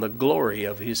and from the glory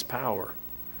of his power.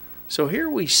 So here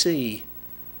we see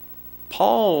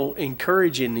Paul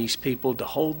encouraging these people to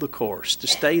hold the course, to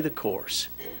stay the course,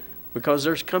 because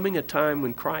there's coming a time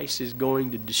when Christ is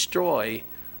going to destroy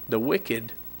the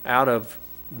wicked out of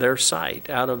their sight,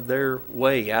 out of their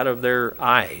way, out of their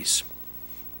eyes.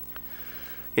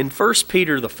 In 1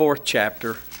 Peter, the 4th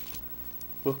chapter,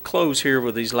 we'll close here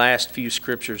with these last few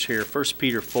scriptures here. 1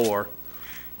 Peter 4.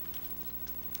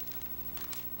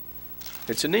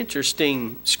 It's an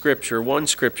interesting scripture, one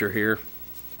scripture here.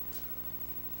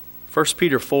 1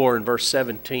 Peter 4 and verse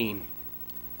 17.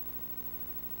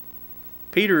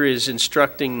 Peter is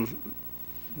instructing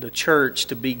the church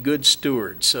to be good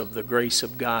stewards of the grace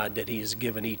of God that he has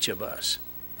given each of us.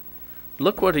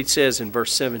 Look what he says in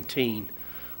verse 17.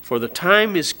 For the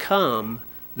time is come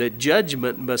that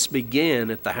judgment must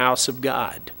begin at the house of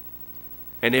God.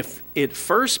 And if it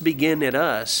first begin at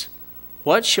us,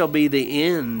 what shall be the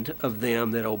end of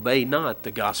them that obey not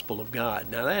the gospel of God?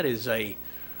 Now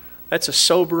that's a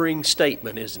sobering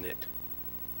statement, isn't it?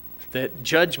 That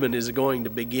judgment is going to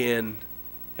begin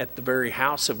at the very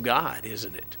house of God,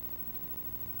 isn't it?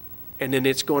 And then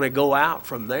it's going to go out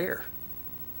from there.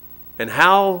 And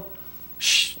how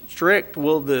strict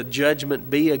will the judgment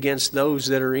be against those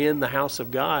that are in the house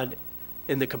of God,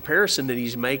 in the comparison that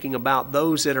he's making about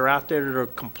those that are out there that are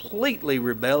completely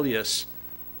rebellious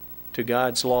to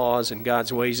God's laws and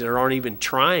God's ways, that aren't even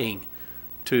trying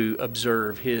to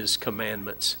observe his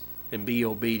commandments and be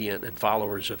obedient and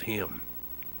followers of him.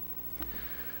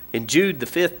 In Jude, a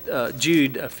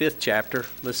 5th chapter,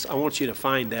 I want you to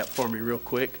find that for me real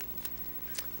quick.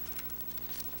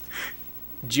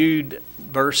 Jude,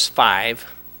 verse 5.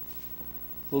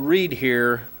 We'll read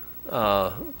here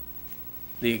the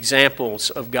examples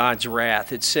of God's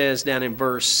wrath. It says down in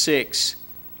verse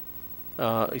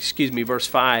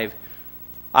 5,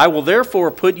 I will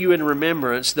therefore put you in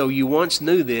remembrance, though you once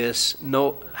knew this,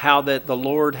 know how that the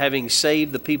Lord, having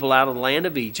saved the people out of the land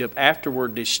of Egypt,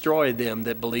 afterward destroyed them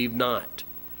that believed not.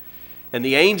 And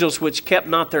the angels which kept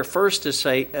not their first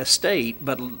estate,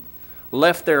 but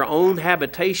left their own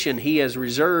habitation, he has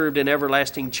reserved in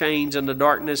everlasting chains in the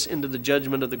darkness into the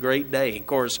judgment of the great day. Of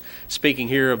course, speaking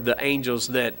here of the angels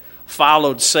that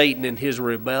followed Satan in his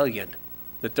rebellion,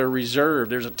 that they're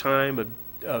reserved. There's a time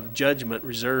of judgment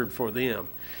reserved for them.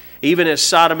 Even as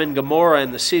Sodom and Gomorrah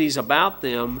and the cities about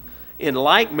them, in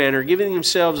like manner, giving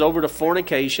themselves over to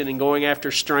fornication and going after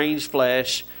strange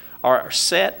flesh, are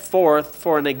set forth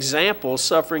for an example,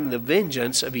 suffering the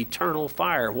vengeance of eternal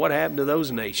fire. What happened to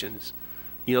those nations?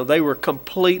 You know, they were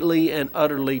completely and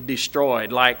utterly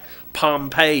destroyed, like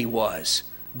Pompeii was,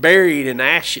 buried in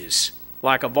ashes,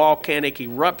 like a volcanic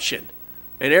eruption.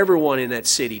 And everyone in that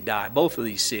city died, both of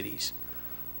these cities.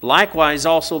 Likewise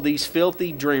also these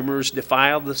filthy dreamers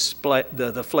defile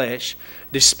the flesh,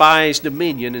 despise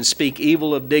dominion, and speak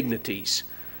evil of dignities.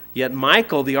 Yet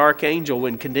Michael the archangel,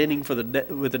 when contending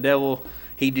with the devil,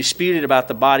 he disputed about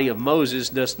the body of Moses,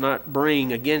 does not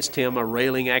bring against him a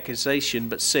railing accusation,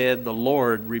 but said, the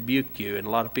Lord rebuke you. And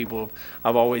a lot of people,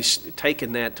 I've always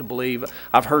taken that to believe.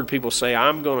 I've heard people say,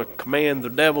 I'm going to command the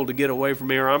devil to get away from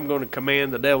me, or I'm going to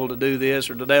command the devil to do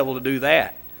this or the devil to do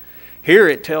that. Here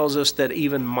it tells us that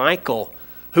even Michael,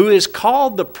 who is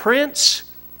called the prince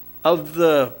of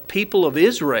the people of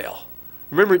Israel.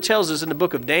 Remember, it tells us in the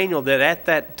book of Daniel that at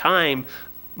that time,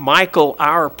 Michael,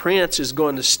 our prince, is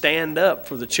going to stand up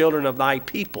for the children of thy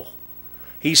people.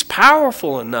 He's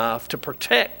powerful enough to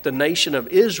protect the nation of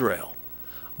Israel.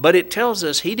 But it tells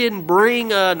us he didn't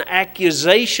bring an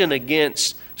accusation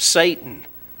against Satan.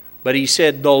 But he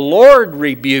said, the Lord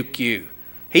rebuke you.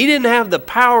 He didn't have the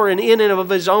power in and of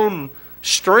his own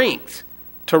strength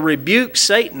to rebuke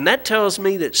Satan. That tells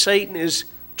me that Satan is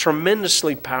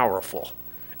tremendously powerful.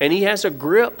 And he has a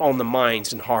grip on the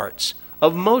minds and hearts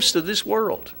of most of this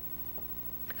world.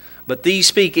 But these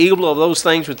speak evil of those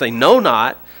things which they know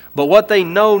not, but what they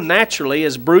know naturally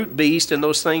as brute beasts, and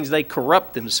those things they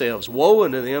corrupt themselves. Woe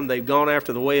unto them, they've gone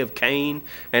after the way of Cain,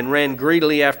 and ran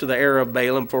greedily after the error of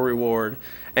Balaam for reward,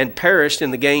 and perished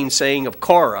in the gainsaying of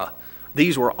Korah.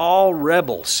 These were all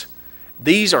rebels.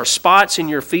 These are spots in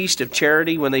your feast of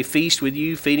charity when they feast with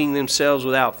you, feeding themselves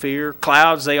without fear.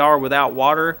 Clouds they are without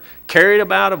water, carried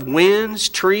about of winds,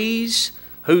 trees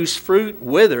whose fruit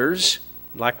withers,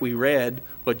 like we read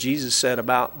what Jesus said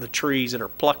about the trees that are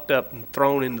plucked up and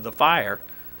thrown into the fire.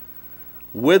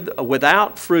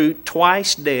 Without fruit,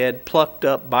 twice dead, plucked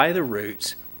up by the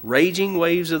roots, raging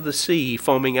waves of the sea,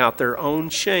 foaming out their own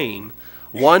shame,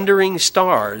 wandering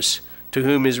stars, to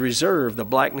whom is reserved the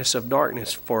blackness of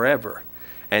darkness forever.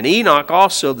 And Enoch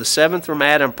also, the seventh from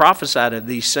Adam, prophesied of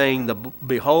these, saying,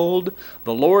 Behold,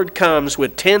 the Lord comes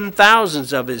with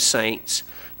 10,000s of his saints,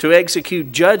 to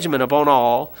execute judgment upon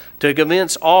all, to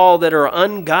convince all that are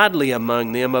ungodly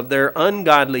among them of their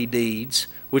ungodly deeds,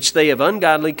 which they have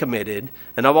ungodly committed,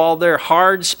 and of all their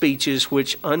hard speeches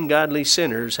which ungodly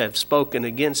sinners have spoken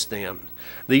against them.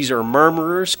 These are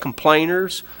murmurers,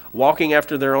 complainers, walking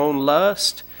after their own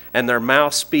lust, and their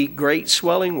mouths speak great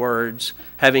swelling words,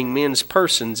 having men's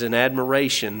persons in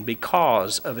admiration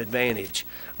because of advantage.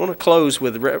 I want to close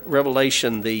with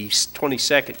Revelation, the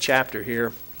 22nd chapter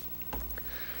here.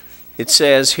 It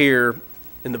says here,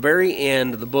 in the very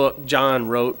end of the book, John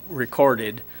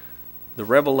recorded the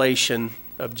revelation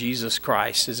of Jesus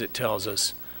Christ, as it tells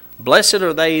us. Blessed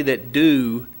are they that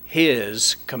do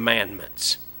his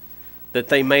commandments, that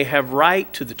they may have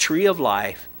right to the tree of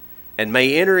life, and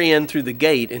may enter in through the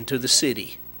gate into the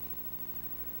city.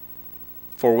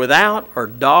 For without are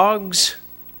dogs,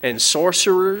 and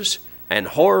sorcerers, and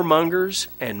whoremongers,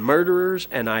 and murderers,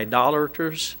 and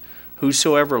idolaters,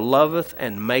 whosoever loveth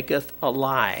and maketh a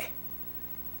lie.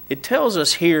 It tells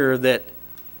us here that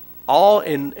all,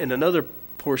 in another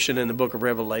portion in the book of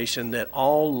Revelation, that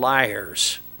all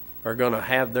liars are going to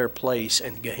have their place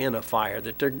in Gehenna fire,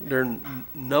 that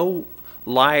no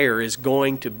liar is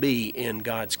going to be in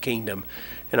God's kingdom.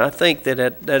 And I think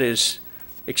that is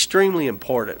extremely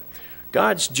important.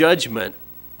 God's judgment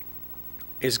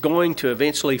is going to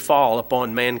eventually fall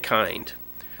upon mankind.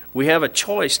 We have a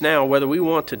choice now whether we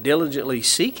want to diligently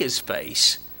seek his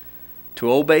face, to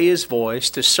obey his voice,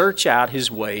 to search out his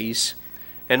ways,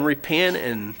 and repent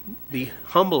and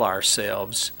humble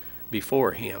ourselves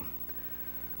before him.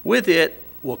 With it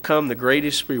will come the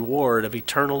greatest reward of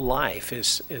eternal life,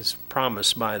 as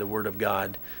promised by the Word of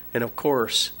God. And of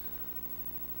course,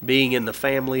 being in the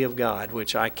family of God,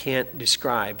 which I can't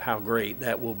describe how great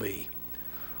that will be.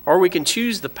 Or we can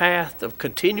choose the path of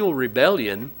continual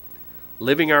rebellion,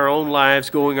 living our own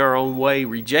lives, going our own way,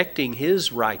 rejecting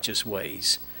His righteous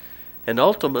ways, and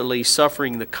ultimately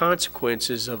suffering the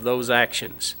consequences of those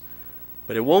actions.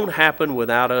 But it won't happen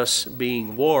without us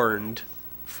being warned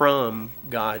from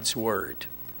God's Word.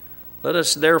 Let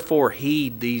us therefore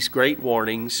heed these great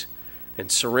warnings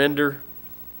and surrender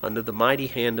under the mighty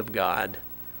hand of God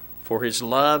for His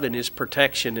love and His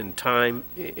protection in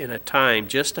a time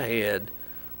just ahead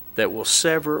that will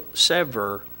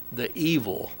sever the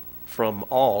evil from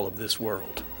all of this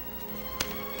world.